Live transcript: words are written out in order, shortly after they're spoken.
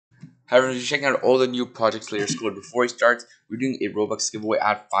However, if you're checking out all the new projects latest code before he starts, we're doing a Roblox giveaway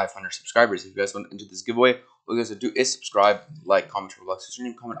at 500 subscribers. If you guys want to enter this giveaway, all you guys have to do is subscribe, like, comment, Roblox. What's your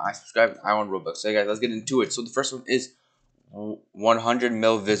name? Comment, I subscribe, and I want Roblox. So, guys, let's get into it. So, the first one is 100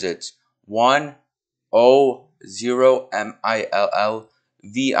 mil visits.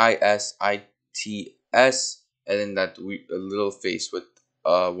 100MILLVISITS, and then that a little face with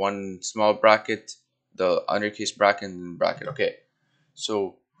one small bracket, the undercase bracket, and bracket. Okay,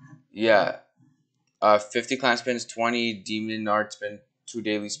 so yeah, 50 clan spins, 20 demon art spin, 2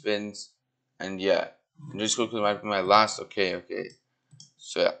 daily spins, and yeah, and just quickly my last. Okay.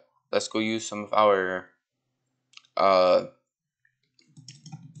 So yeah, let's go use some of our uh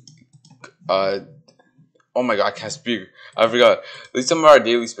uh. Oh my god, I can't speak. I forgot. At least some of our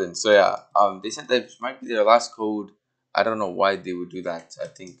daily spins. So yeah, they said that it might be their last code. I don't know why they would do that. I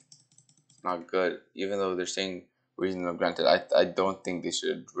think it's not good. Even though they're saying reason of granted, I don't think they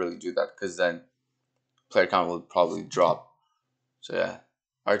should really do that because then player count will probably drop. So yeah,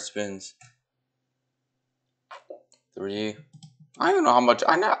 art spins 3. I don't know how much.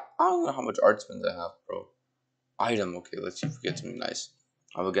 I don't know how much art spins I have, bro. Item. Okay, let's see if we get something nice.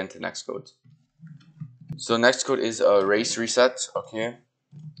 I will get into the next code. So next code is a race reset. Okay.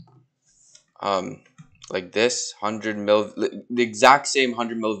 Like this 100 mil, the exact same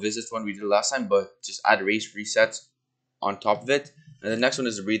 100 mil visits one we did last time, but just add race resets on top of it. And the next one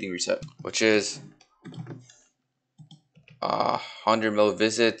is a breathing reset, which is 100 mil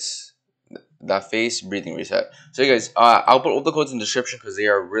visits, that face, breathing reset. So you guys, I'll put all the codes in the description because they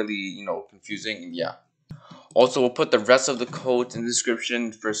are really confusing. And yeah, also we'll put the rest of the codes in the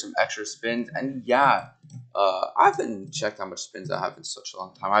description for some extra spins. And yeah, I haven't checked how much spins I have in such a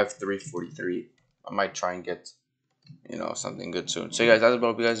long time. I have 343. I might try and get something good soon. So you guys, that's about.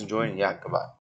 Hope you guys enjoyed, and yeah, goodbye.